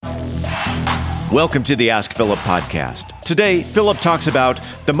Welcome to the Ask Philip podcast. Today, Philip talks about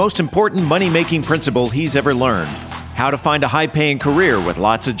the most important money-making principle he's ever learned, how to find a high-paying career with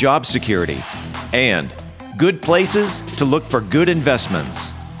lots of job security, and good places to look for good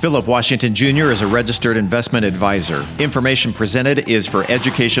investments. Philip Washington Jr. is a registered investment advisor. Information presented is for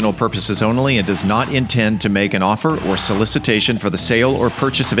educational purposes only and does not intend to make an offer or solicitation for the sale or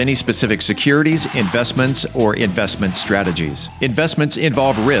purchase of any specific securities, investments, or investment strategies. Investments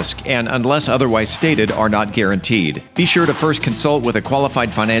involve risk and, unless otherwise stated, are not guaranteed. Be sure to first consult with a qualified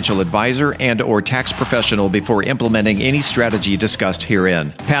financial advisor and/or tax professional before implementing any strategy discussed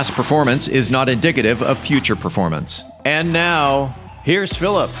herein. Past performance is not indicative of future performance. And now, here's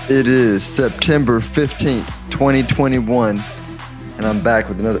Philip. It is September 15th, 2021, and I'm back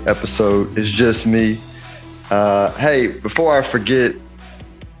with another episode. It's just me. Hey, before I forget,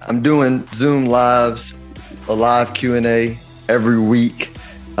 I'm doing Zoom Lives, a live Q&A every week.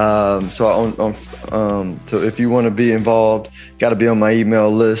 So if you want to be involved, got to be on my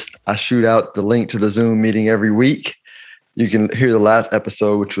email list. I shoot out the link to the Zoom meeting every week. You can hear the last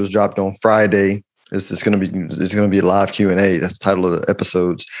episode, which was dropped on Friday. It's going to be a live Q&A. That's the title of the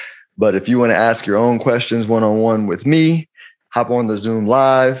episodes. But if you want to ask your own questions one-on-one with me, hop on the Zoom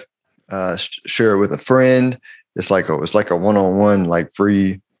Live, share it with a friend. It's like a one-on-one, like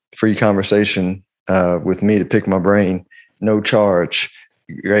free conversation with me to pick my brain. No charge.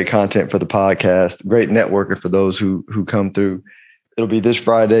 Great content for the podcast. Great networker for those who come through. It'll be this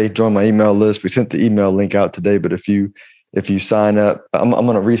Friday. Join my email list. We sent the email link out today, but if you sign up, I'm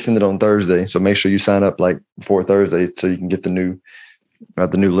going to resend it on Thursday. So make sure you sign up like before Thursday so you can get the new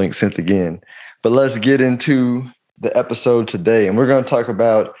link sent again. But let's get into the episode today. And we're going to talk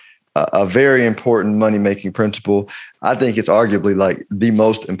about a very important money-making principle. I think it's arguably like the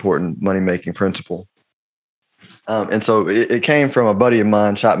most important money-making principle. And so it came from a buddy of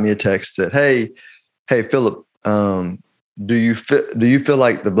mine, shot me a text, said, Hey, Philip, do you feel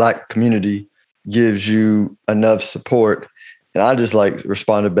like the Black community gives you enough support? And I just like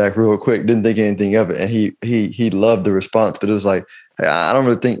responded back real quick, didn't think anything of it. And he loved the response, but it was like, hey, I don't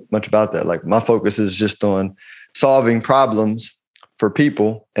really think much about that. Like my focus is just on solving problems for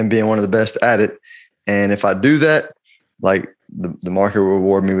people and being one of the best at it. And if I do that, like the market will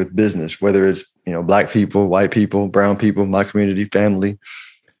reward me with business, whether it's, Black people, white people, brown people, my community, family,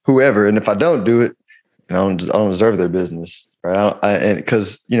 whoever. And if I don't do it, I don't deserve their business. Right. And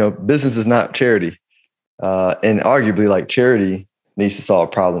because, business is not charity. And arguably like charity needs to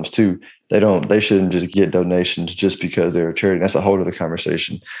solve problems too. They shouldn't just get donations just because they're a charity. That's a whole other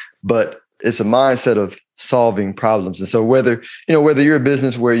conversation, but it's a mindset of solving problems. And so whether you're a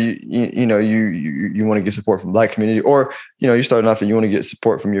business where you want to get support from Black community, or, you're starting off and you want to get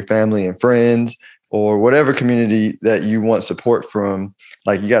support from your family and friends, or whatever community that you want support from,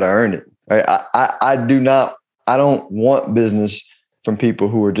 like you got to earn it. Right. I don't want business from people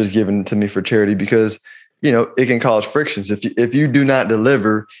who are just giving it to me for charity, because, it can cause frictions. If you do not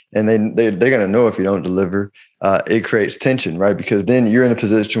deliver, and they're going to know if you don't deliver, it creates tension, right? Because then you're in a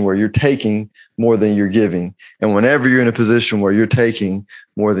position where you're taking more than you're giving. And whenever you're in a position where you're taking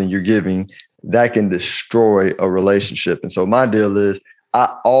more than you're giving, that can destroy a relationship. And so my deal is I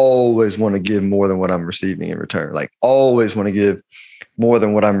always want to give more than what I'm receiving in return. Like always want to give more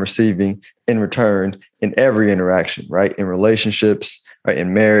than what I'm receiving in return in every interaction, right? In relationships, right?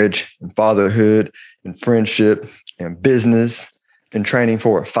 In marriage, in fatherhood, in friendship, in business, in training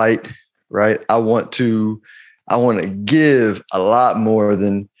for a fight, right? I want to give a lot more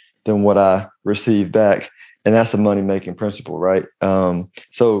than what I receive back. And that's a money-making principle, right?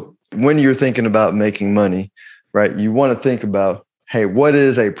 So when you're thinking about making money, right, you want to think about, hey, what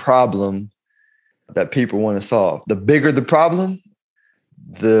is a problem that people want to solve? The bigger the problem,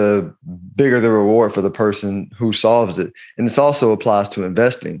 the bigger the reward for the person who solves it. And this also applies to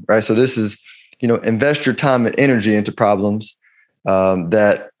investing, right? So this is, invest your time and energy into problems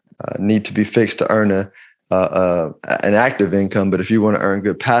that need to be fixed to earn an active income. But if you want to earn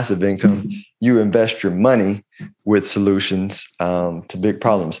good passive income, you invest your money with solutions to big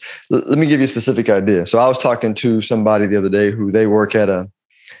problems. Let me give you a specific idea. So I was talking to somebody the other day who they work at I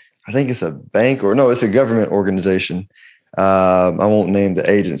think it's a bank, or no, it's a government organization. I won't name the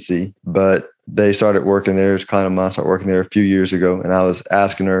agency, but they started working there. It's a client of mine, started working there a few years ago. And I was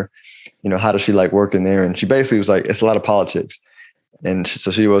asking her, how does she like working there? And she basically was like, it's a lot of politics. And so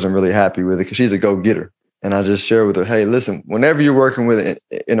she wasn't really happy with it because she's a go-getter. And I just shared with her, hey, listen, whenever you're working with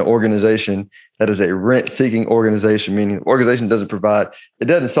in an organization that is a rent-seeking organization, meaning the organization it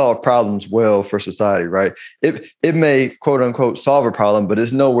doesn't solve problems well for society, right? It may, quote unquote, solve a problem, but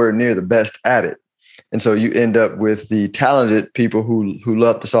it's nowhere near the best at it. And so you end up with the talented people who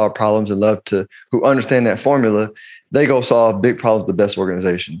love to solve problems and who understand that formula. They go solve big problems with the best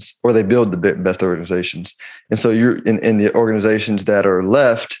organizations, or they build the best organizations. And so you're in the organizations that are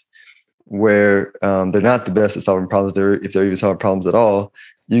left where they're not the best at solving problems. If they're even solving problems at all,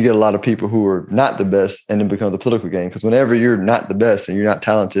 you get a lot of people who are not the best, and then becomes a political game. Because whenever you're not the best and you're not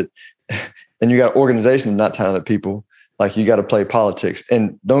talented, and you got an organization of not talented people, like, you got to play politics.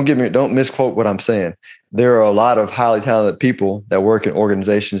 And don't misquote what I'm saying. There are a lot of highly talented people that work in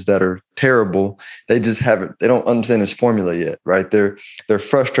organizations that are terrible. They don't understand this formula yet, right? They're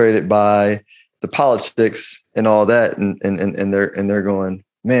frustrated by the politics and all that, and they're going,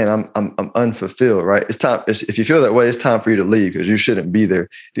 man, I'm unfulfilled, right? It's time. If you feel that way, it's time for you to leave, because you shouldn't be there.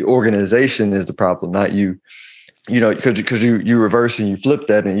 The organization is the problem, not you. Because you reverse and you flip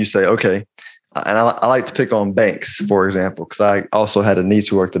that and you say, okay. And I like to pick on banks, for example, because I also had a niece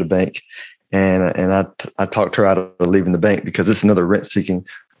who worked at a bank, and I talked her out of leaving the bank because it's another rent-seeking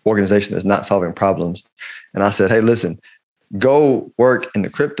organization that's not solving problems. And I said, hey, listen, go work in the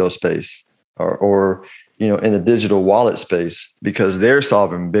crypto space or in the digital wallet space, because they're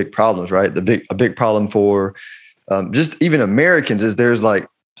solving big problems, right? A big problem for just even Americans is there's like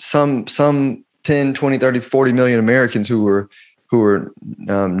some 10, 20, 30, 40 million Americans who are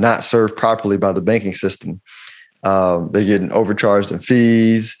not served properly by the banking system. They're getting overcharged in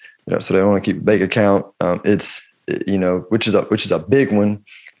fees, so they don't want to keep a bank account. Which is a big one.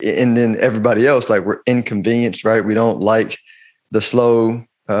 And then everybody else, like, we're inconvenienced, right? We don't like the slow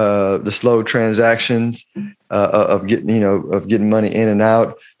transactions of getting money in and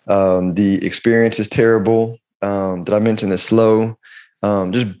out. The experience is terrible. That I mentioned is slow.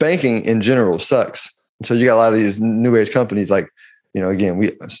 Just banking in general sucks. So you got a lot of these new age companies, like,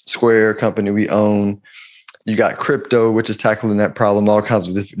 again, Square company we own. You got crypto, which is tackling that problem, all kinds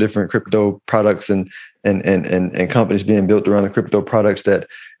of different crypto products and companies being built around the crypto products that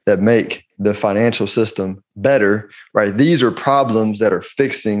make the financial system better, right? These are problems that are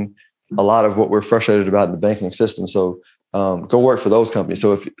fixing a lot of what we're frustrated about in the banking system. So go work for those companies.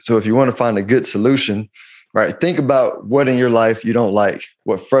 So if you want to find a good solution, right, think about what in your life you don't like,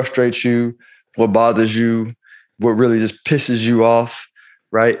 what frustrates you, what bothers you, what really just pisses you off,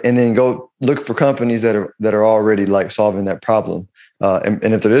 right? And then go look for companies that are already like solving that problem.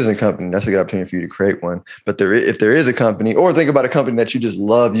 And if there isn't a company, that's a good opportunity for you to create one. But if there is a company, or think about a company that you just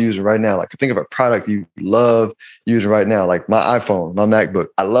love using right now, like think of a product you love using right now, like my iPhone, my MacBook.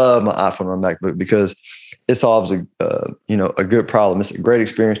 I love my iPhone and my MacBook because it solves a good problem. It's a great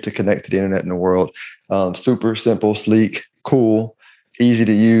experience to connect to the internet in the world. Super simple, sleek, cool, easy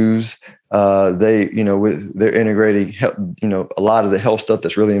to use. They're integrating, a lot of the health stuff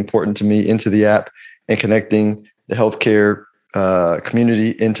that's really important to me into the app, and connecting the healthcare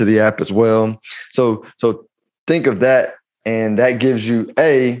community into the app as well. So think of that, and that gives you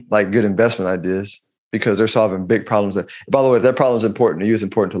good investment ideas, because they're solving big problems. By the way, if that problem is important to you, it's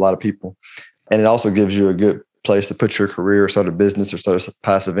important to a lot of people. And it also gives you a good place to put your career, or start a business, or start a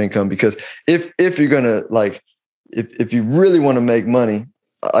passive income. Because if you're gonna if you really want to make money,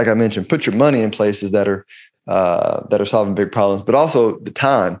 like I mentioned, put your money in places that are solving big problems, but also the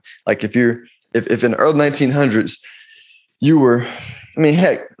time. Like if in the early 1900s you were,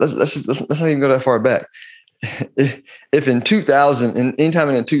 heck, let's not even go that far back. If in 2000, and anytime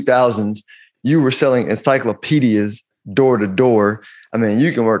in the 2000s, you were selling encyclopedias door to door,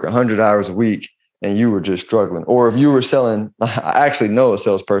 you can work 100 hours a week and you were just struggling. Or if you were selling, I actually know a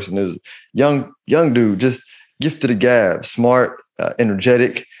salesperson who's young dude, just gifted a gab, smart,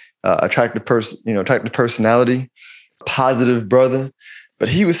 energetic, attractive personality, positive brother. But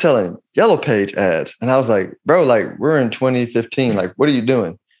he was selling Yellow Page ads. And I was like, bro, we're in 2015. What are you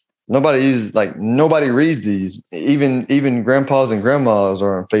doing? Nobody reads these. Even grandpas and grandmas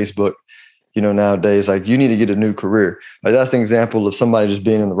are on Facebook, nowadays. You need to get a new career. That's an example of somebody just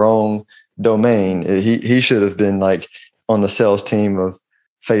being in the wrong domain. He should have been on the sales team of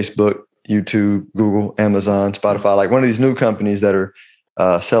Facebook, YouTube, Google, Amazon, Spotify, one of these new companies that are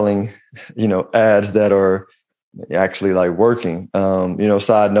selling, ads that are actually working.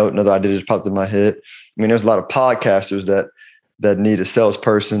 Side note, another idea just popped in my head. There's a lot of podcasters that need a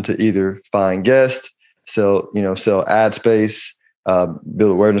salesperson to either find guests, sell ad space,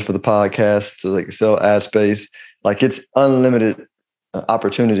 build awareness for the podcast, so sell ad space. It's unlimited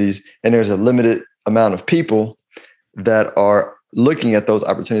opportunities, and there's a limited amount of people that are looking at those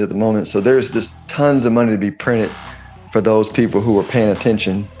opportunities at the moment. So there's just tons of money to be printed for those people who are paying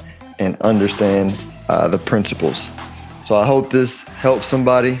attention and understand the principles. So I hope this helps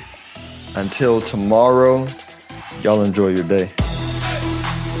somebody. Until tomorrow, y'all enjoy your day.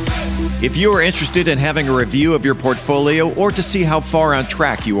 If you are interested in having a review of your portfolio or to see how far on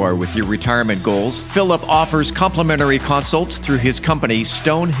track you are with your retirement goals, Philip offers complimentary consults through his company,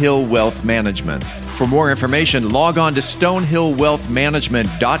 Stonehill Wealth Management. For more information, log on to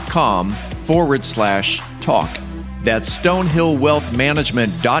stonehillwealthmanagement.com/talk. That's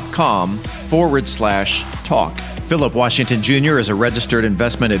stonehillwealthmanagement.com/talk. Philip Washington Jr. is a registered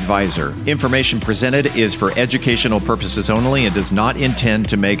investment advisor. Information presented is for educational purposes only and does not intend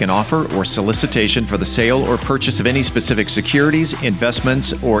to make an offer or solicitation for the sale or purchase of any specific securities,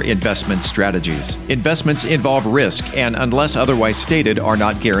 investments, or investment strategies. Investments involve risk and, unless otherwise stated, are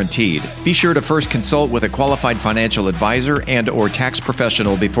not guaranteed. Be sure to first consult with a qualified financial advisor and/or tax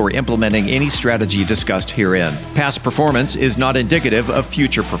professional before implementing any strategy discussed herein. Past performance is not indicative of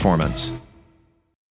future performance.